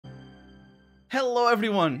Hello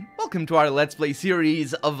everyone! Welcome to our Let's Play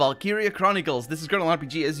series of Valkyria Chronicles. This is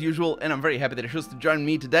JRPG as usual, and I'm very happy that you're chose to join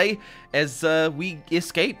me today as we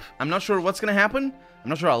escape. I'm not sure what's gonna happen, I'm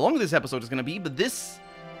not sure how long this episode is gonna be, but this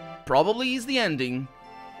probably is the ending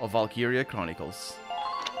of Valkyria Chronicles.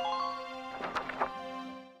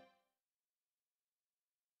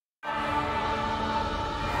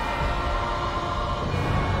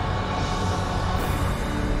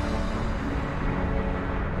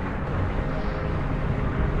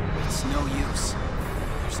 It's no use.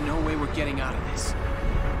 There's no way we're getting out of this.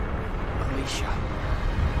 Alicia.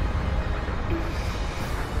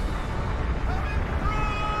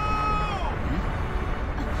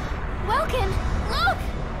 Welkin, look!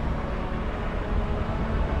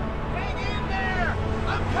 Hang in there!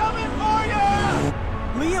 I'm coming for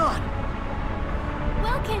you! Leon!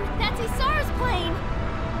 Welkin, that's Isara's plane!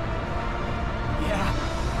 Yeah.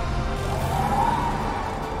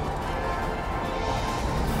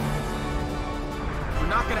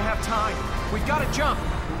 We're not gonna have time. We've gotta jump.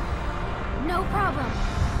 No problem.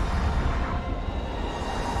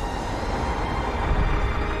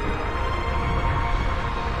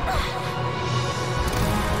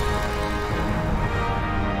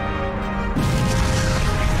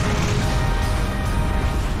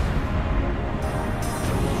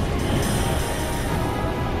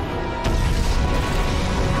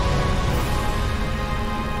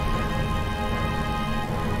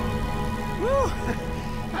 Woo!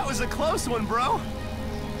 That was a close one, bro!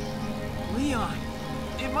 Leon,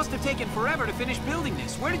 it must have taken forever to finish building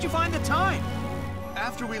this. Where did you find the time?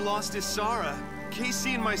 After we lost Isara,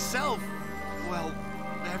 Casey and myself, well,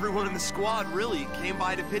 everyone in the squad really came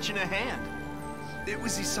by to pitch in a hand. It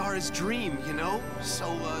was Isara's dream, you know?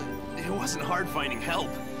 So, it wasn't hard finding help.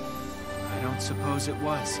 I don't suppose it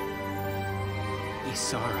was.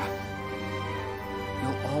 Isara.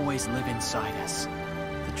 You'll always live inside us.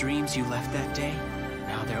 The dreams you left that day,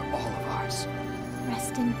 now they're all of ours.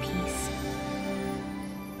 Rest in peace.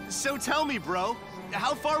 So tell me, bro,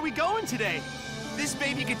 how far are we going today? This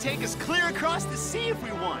baby could take us clear across the sea if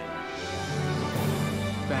we want.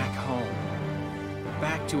 Back home.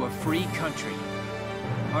 Back to a free country.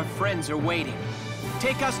 Our friends are waiting.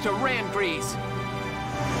 Take us to Randgrease.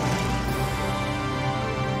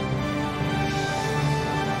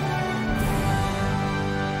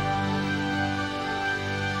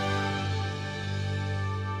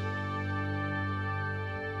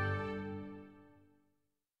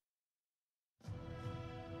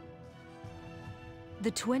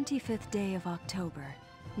 The 25th day of October,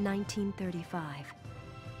 1935.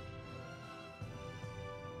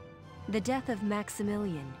 The death of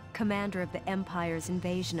Maximilian, commander of the Empire's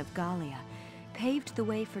invasion of Gallia, paved the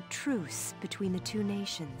way for truce between the two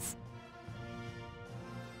nations.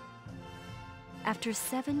 After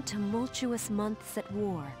 7 tumultuous months at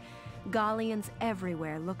war, Gallians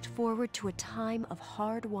everywhere looked forward to a time of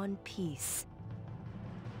hard-won peace.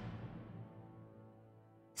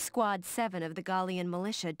 Squad 7 of the Gallian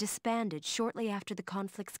militia disbanded shortly after the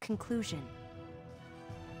conflict's conclusion.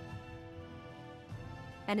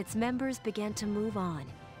 And its members began to move on,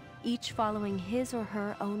 each following his or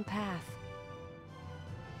her own path.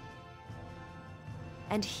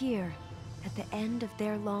 And here, at the end of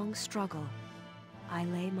their long struggle, I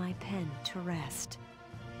lay my pen to rest.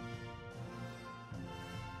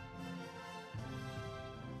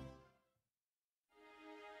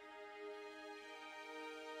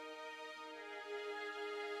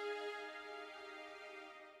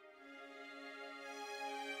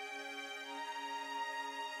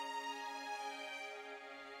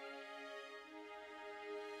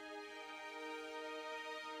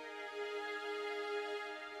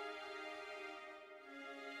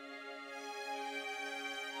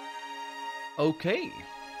 Okay.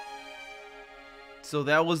 So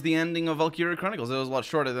that was the ending of Valkyria Chronicles. It was a lot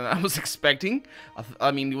shorter than I was expecting.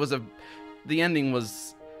 I mean, the ending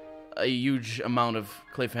was a huge amount of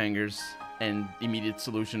cliffhangers and immediate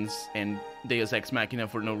solutions and Deus Ex Machina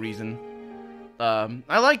for no reason. I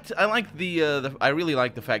really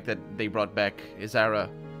liked the fact that they brought back Isara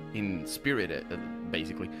in spirit,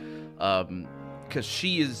 basically, because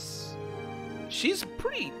she's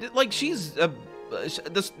pretty, like,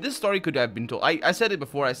 this story could have been told. I said it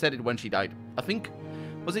before. I said it when she died. I think,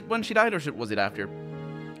 was it when she died or was it after?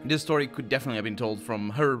 This story could definitely have been told from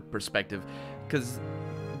her perspective, because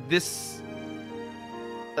this,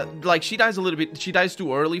 like, she dies a little bit. She dies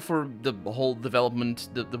too early for the whole development,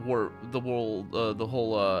 the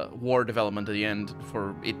whole war development at the end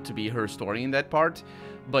for it to be her story in that part.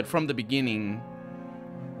 But from the beginning,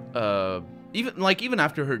 even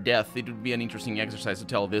after her death, it would be an interesting exercise to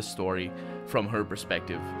tell this story from her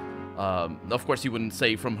perspective. Of course, you wouldn't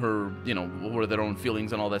say from her, you know, what were their own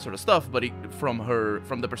feelings and all that sort of stuff, but from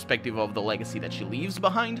the perspective of the legacy that she leaves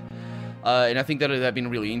behind. And I think that would have been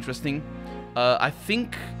really interesting. I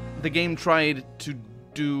think the game tried to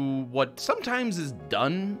do what sometimes is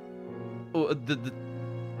done,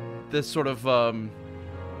 the sort of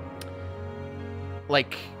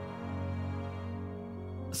like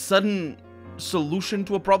sudden solution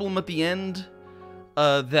to a problem at the end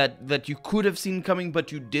that you could have seen coming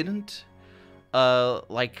but you didn't.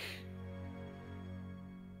 Like,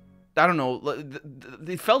 I don't know,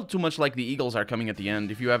 it felt too much like the Eagles are coming at the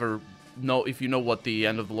end. If you know what the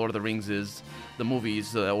end of the Lord of the Rings is, the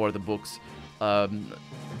movies or the books,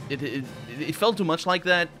 it felt too much like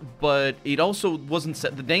that, but it also wasn't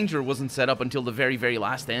set. The danger wasn't set up until the very, very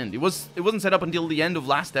last end. It wasn't set up until the end of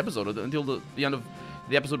last episode, until the end of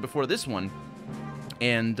the episode before this one.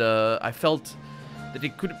 And I felt that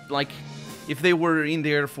it could, like, if they were in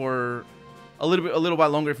there for a little while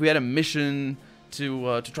longer, if we had a mission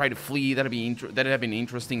to try to flee, that'd have been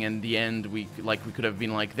interesting. And the end, we could have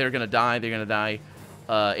been like, they're gonna die,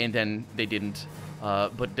 and then they didn't.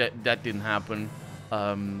 But that didn't happen.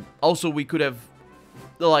 Also, we could have,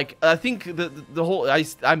 like, I think the whole,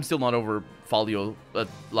 I'm still not over Falio.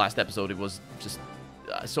 Last episode, it was just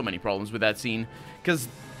so many problems with that scene, because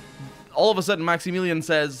all of a sudden Maximilian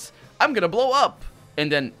says, "I'm gonna blow up,"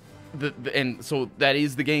 and then and so that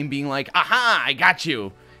is the game being like, "Aha, I got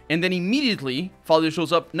you." And then immediately Falio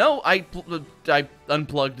shows up. No, I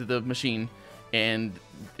unplugged the machine, and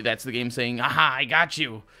that's the game saying, "Aha, I got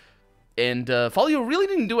you." And Falio really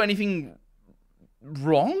didn't do anything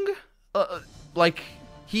wrong. Like,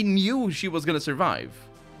 he knew she was gonna survive.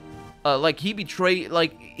 Like, he betrayed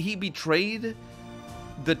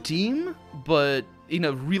the team, but in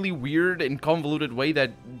a really weird and convoluted way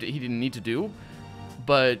that he didn't need to do.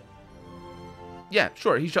 But yeah,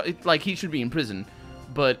 sure, he should be in prison,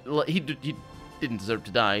 but he didn't deserve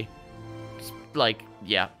to die. Like,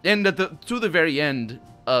 yeah. And to the very end,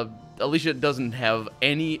 Alicia doesn't have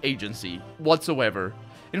any agency whatsoever.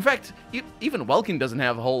 In fact, even Welkin doesn't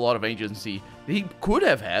have a whole lot of agency. They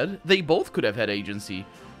both could have had agency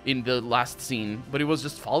in the last scene, but it was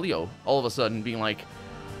just Falio all of a sudden being like,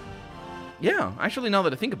 yeah, actually, now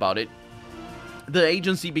that I think about it, the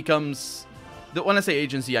agency becomes, when I say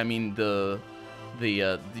agency, I mean the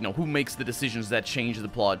you know, who makes the decisions that change the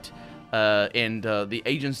plot, and the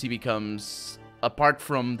agency becomes, apart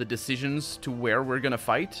from the decisions to where we're gonna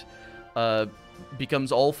fight,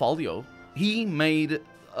 becomes all Falio. He made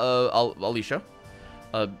Alicia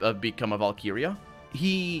become a Valkyria.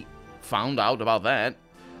 He found out about that.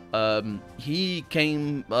 He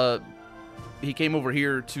came over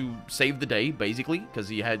here to save the day, basically, because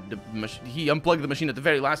he unplugged the machine at the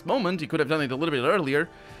very last moment. He could have done it a little bit earlier,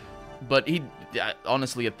 but he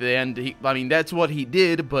honestly, at the end, I mean, that's what he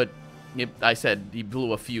did. But I said he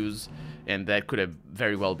blew a fuse, and that could have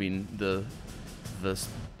very well been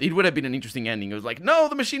it would have been an interesting ending. It was like, no,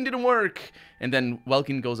 the machine didn't work, and then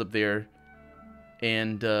Welkin goes up there,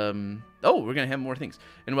 and oh, we're gonna have more things.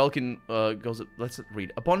 And Welkin goes up, let's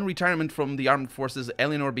read. Upon retirement from the armed forces,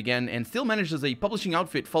 Eleanor began and still manages a publishing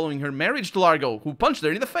outfit following her marriage to Largo, who punched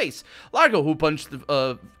her in the face. Largo, who punched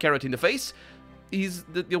Carrot in the face, he's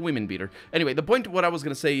the women beater. Anyway, the point, what I was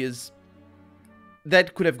gonna say is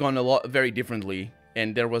that could have gone very differently,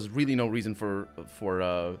 and there was really no reason for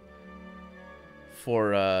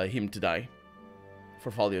him to die,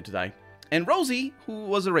 for Falio to die. And Rosie, who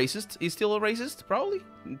was a racist, is still a racist, probably.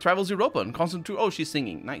 Travels Europa and constant tour. Oh, she's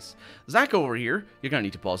singing. Nice. Zach over here. You're gonna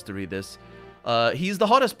need to pause to read this. He's the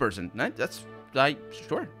hottest person.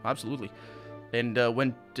 Sure, absolutely. And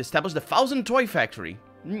went to establish the 1,000 Toy Factory.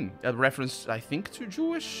 A reference, I think, to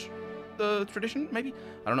Jewish tradition, maybe?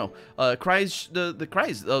 I don't know. Kreis,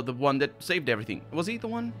 the one that saved everything. Was he the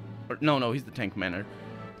one? Or, no, he's the Tank Manor.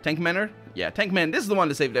 Tank Manor? Yeah, Tank Man. This is the one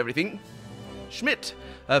that saved everything. Schmidt.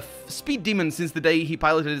 A speed demon since the day he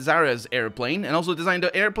piloted Zara's airplane, and also designed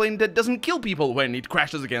an airplane that doesn't kill people when it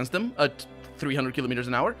crashes against them at 300 kilometers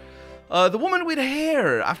an hour. The woman with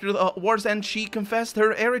hair. After the war's end, she confessed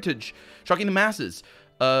her heritage, shocking the masses.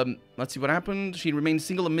 Let's see what happened. She remained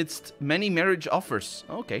single amidst many marriage offers.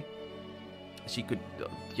 Okay. She could...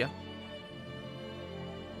 yeah.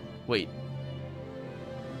 Wait.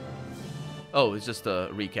 Oh, it's just a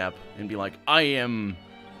recap and be like, I am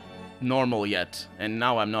normal yet, and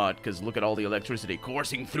now I'm not, because look at all the electricity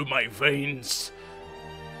coursing through my veins.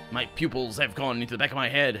 My pupils have gone into the back of my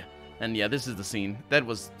head. And yeah, this is the scene. That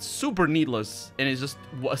was super needless, and it's just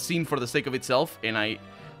a scene for the sake of itself, and I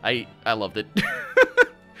loved it.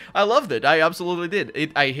 I loved it. I absolutely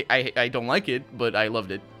did. I don't like it, but I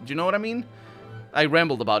loved it. Do you know what I mean? I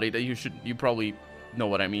rambled about it. You probably know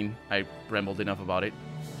what I mean. I rambled enough about it.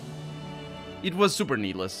 It was super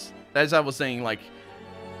needless. As I was saying, like,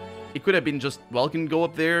 it could have been just Welkin go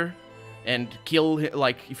up there and kill,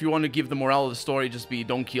 like, if you want to give the morale of the story, just be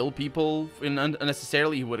don't kill people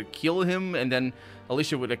unnecessarily. He would have killed him, and then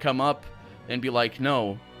Alicia would have come up and be like,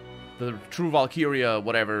 no, the true Valkyria,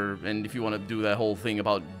 whatever, and if you want to do that whole thing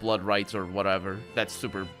about blood rights or whatever, that's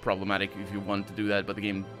super problematic if you want to do that, but the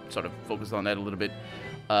game sort of focused on that a little bit.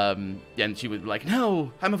 And she would be like,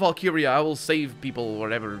 no, I'm a Valkyria, I will save people, or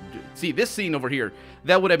whatever. See, this scene over here,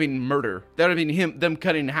 that would have been murder. That would have been them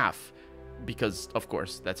cut in half. Because, of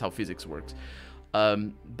course, that's how physics works.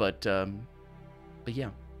 But yeah,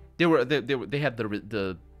 they had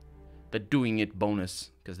the doing it bonus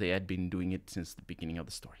because they had been doing it since the beginning of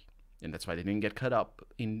the story, and that's why they didn't get cut up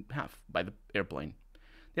in half by the airplane.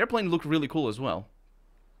 The airplane looked really cool as well.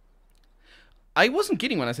 I wasn't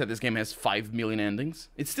kidding when I said this game has 5 million endings.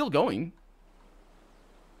 It's still going.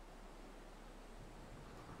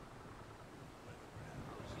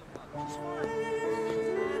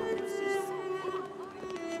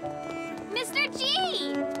 Mr.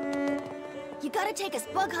 G! You gotta take us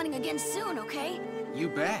bug hunting again soon, okay? You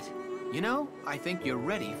bet. You know, I think you're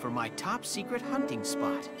ready for my top secret hunting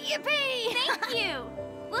spot. Yippee! Thank you!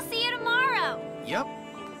 We'll see you tomorrow! Yep.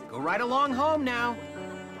 Go right along home now.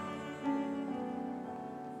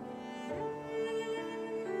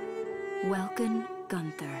 Welkin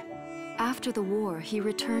Gunther. After the war, he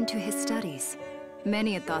returned to his studies.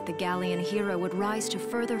 Many had thought the Gallian hero would rise to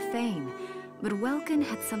further fame, but Welkin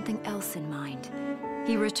had something else in mind.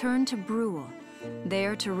 He returned to Brule,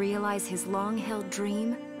 there to realize his long-held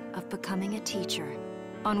dream of becoming a teacher.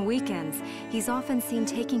 On weekends, he's often seen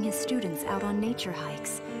taking his students out on nature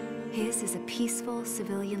hikes. His is a peaceful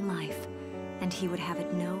civilian life, and he would have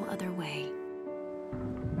it no other way.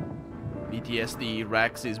 PTSD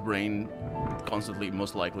racks his brain constantly,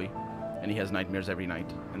 most likely, and he has nightmares every night,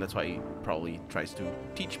 and that's why he probably tries to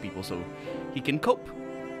teach people so he can cope.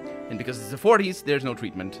 And because it's the 40s, there's no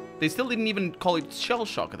treatment. They still didn't even call it shell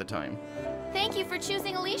shock at the time. Thank you for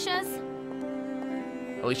choosing Alicia's.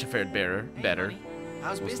 Alicia fared better. Hey,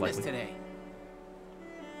 how's most business likely. today?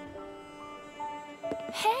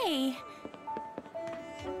 Hey!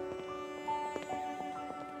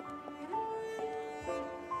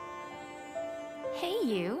 Hey,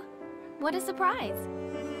 you. What a surprise.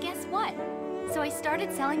 Guess what? So I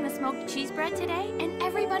started selling the smoked cheese bread today, and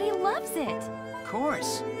everybody loves it. Of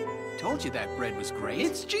course. Told you that bread was great.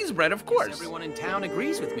 It's cheese bread, of Guess course. everyone in town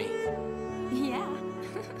agrees with me. Yeah.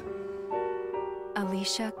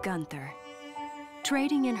 Alicia Gunther.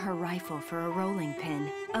 Trading in her rifle for a rolling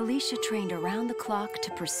pin, Alicia trained around the clock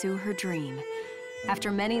to pursue her dream.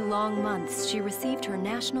 After many long months, she received her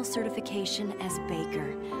national certification as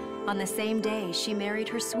baker. On the same day, she married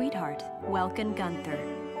her sweetheart, Welkin Gunther.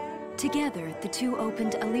 Together, the two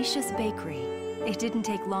opened Alicia's Bakery. It didn't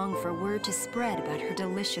take long for word to spread about her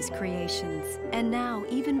delicious creations. And now,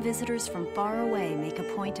 even visitors from far away make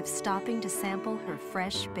a point of stopping to sample her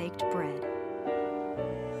fresh-baked bread.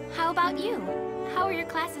 How about you? How are your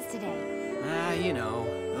classes today? You know,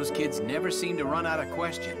 those kids never seem to run out of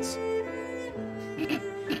questions.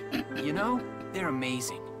 You know, they're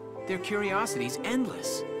amazing. Their curiosity's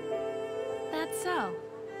endless. That's so.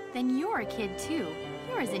 Then you're a kid too.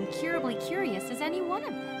 You're as incurably curious as any one of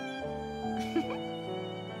them.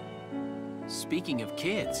 Speaking of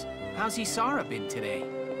kids, how's Isara been today?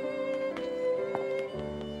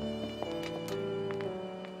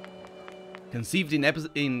 Conceived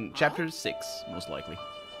in chapter 6, most likely.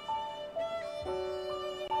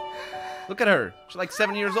 Look at her. She's like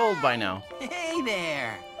 7 years old by now. Hey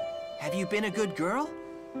there! Have you been a good girl?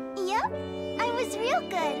 Yep, I was real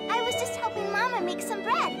good. I was just helping Mama make some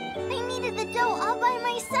bread. I needed the dough all by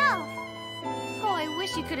myself. Oh, I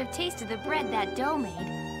wish you could have tasted the bread that dough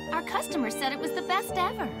made. Our customer said it was the best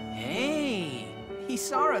ever. Hey!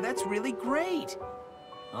 Isara, that's really great!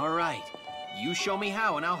 All right, you show me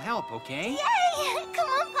how and I'll help, okay? Yay! Come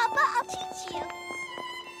on, Papa, I'll teach you.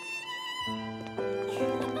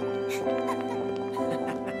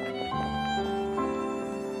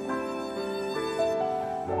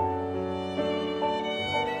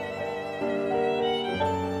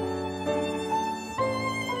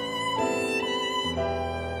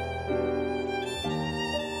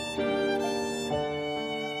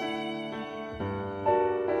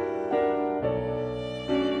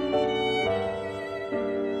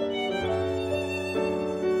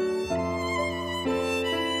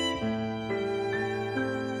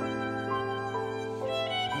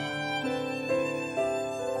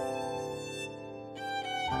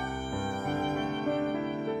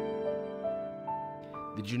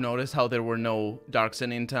 you notice how there were no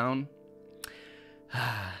Darksen in town?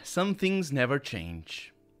 Some things never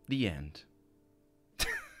change. The end.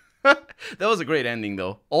 That was a great ending,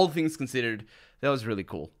 though. All things considered, that was really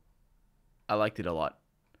cool. I liked it a lot.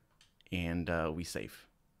 And we save.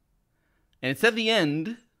 And it's at the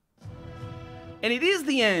end. And it is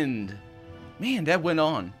the end. Man, that went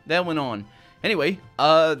on. That went on. Anyway,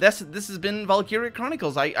 this has been Valkyria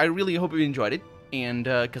Chronicles. I really hope you enjoyed it. And,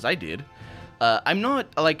 because I did. I'm not,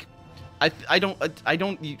 like, I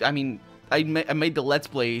made the Let's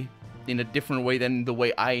Play in a different way than the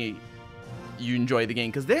way you enjoy the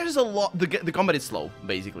game, because there's a lot, the combat is slow,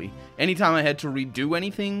 basically. Anytime I had to redo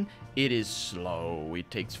anything, it is slow,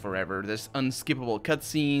 it takes forever, there's unskippable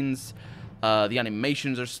cutscenes, the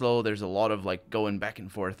animations are slow, there's a lot of, like, going back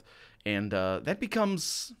and forth, and that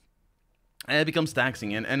becomes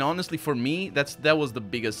taxing, and honestly, for me, that was the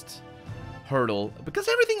biggest hurdle, because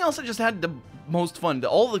everything else I just had the most fun.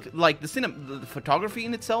 The photography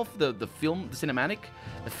in itself, the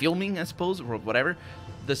filming, I suppose, or whatever,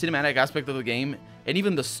 the cinematic aspect of the game, and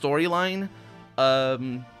even the storyline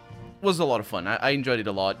was a lot of fun. I enjoyed it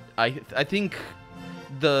a lot. I think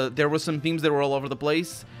there were some themes that were all over the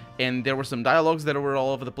place, and there were some dialogues that were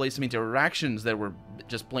all over the place, some interactions that were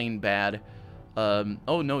just plain bad.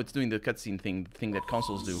 Oh no, it's doing the cutscene thing that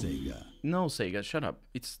consoles do. Sega. No, Sega, shut up.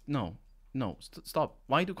 No, stop.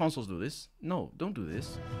 Why do consoles do this? No, don't do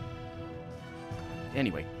this.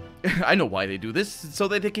 Anyway, I know why they do this, so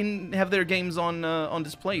that they can have their games on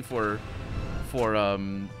display for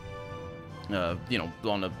you know,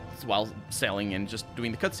 while selling and just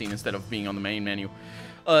doing the cutscene instead of being on the main menu.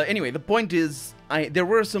 Anyway, the point is, there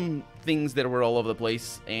were some things that were all over the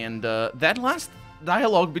place, and that last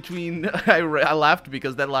dialogue between I laughed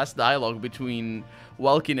because that last dialogue between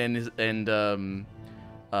Welkin and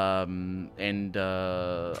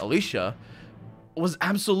Alicia was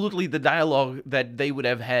absolutely the dialogue that they would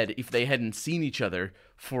have had if they hadn't seen each other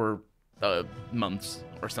for months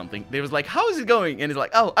or something. They was like, "How is it going?" And he's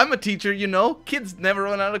like, "Oh, I'm a teacher, you know. Kids never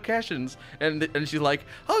run out of questions." And she's like,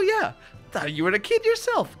 "Oh yeah, thought you were a kid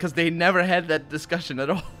yourself," because they never had that discussion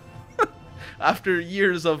at all. After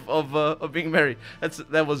years of being married,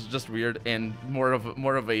 that was just weird, and more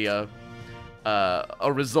of a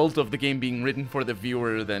result of the game being written for the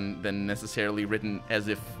viewer than necessarily written as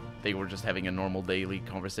if they were just having a normal daily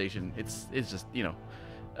conversation. It's just, you know,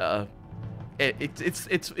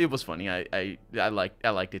 it was funny. I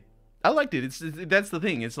liked it. I liked it. That's the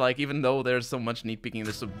thing. It's like, even though there's so much nitpicking,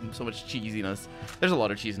 there's so much cheesiness. There's a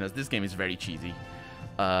lot of cheesiness. This game is very cheesy.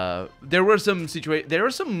 There were some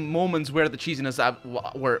moments where the cheesiness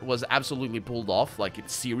was absolutely pulled off, like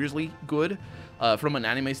it's seriously good from an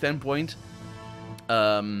anime standpoint.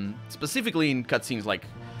 Specifically in cutscenes, like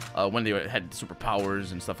when they had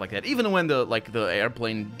superpowers and stuff like that. Even when the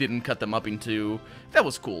airplane didn't cut them up in two, that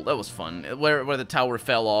was cool. That was fun. Where the tower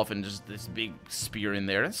fell off and just this big spear in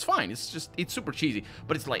there. It's fine. It's super cheesy,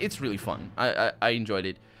 but it's really fun. I enjoyed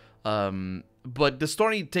it. But the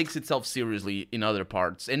story takes itself seriously in other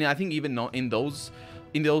parts, and I think even in those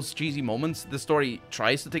cheesy moments, the story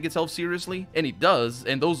tries to take itself seriously, and it does.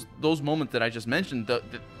 And those moments that I just mentioned,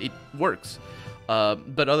 it works.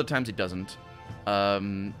 But other times it doesn't.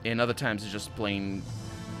 And other times it's just plain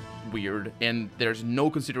weird, and there's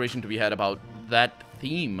no consideration to be had about that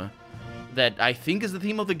theme that I think is the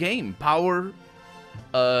theme of the game. Power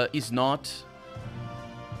is not...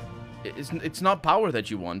 It's not power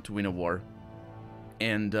that you want to win a war.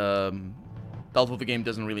 And although the game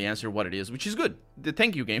doesn't really answer what it is, which is good.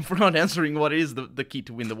 Thank you, game, for not answering what is the key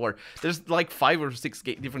to win the war. There's like 5 or 6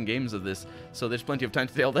 different games of this, so there's plenty of time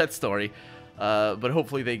to tell that story. But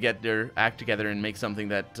hopefully they get their act together and make something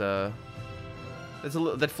that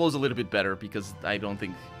that flows a little bit better, because I don't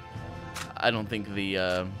think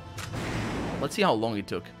the let's see how long it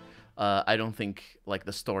took. I don't think like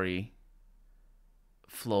the story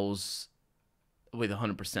flows with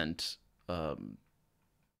 100%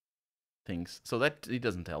 things, so that it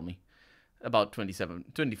doesn't tell me. About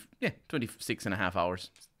 26 and a half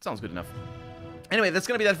hours. Sounds good enough. Anyway, that's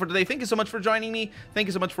gonna be that for today. Thank you so much for joining me. Thank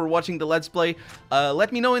you so much for watching the Let's Play.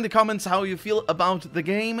 Let me know in the comments how you feel about the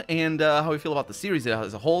game, and how you feel about the series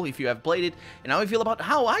as a whole, if you have played it, and how you feel about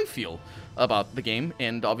how I feel about the game,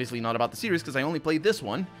 and obviously not about the series, because I only played this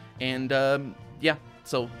one. And yeah,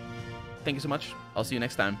 so thank you so much. I'll see you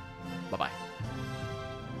next time. Bye-bye.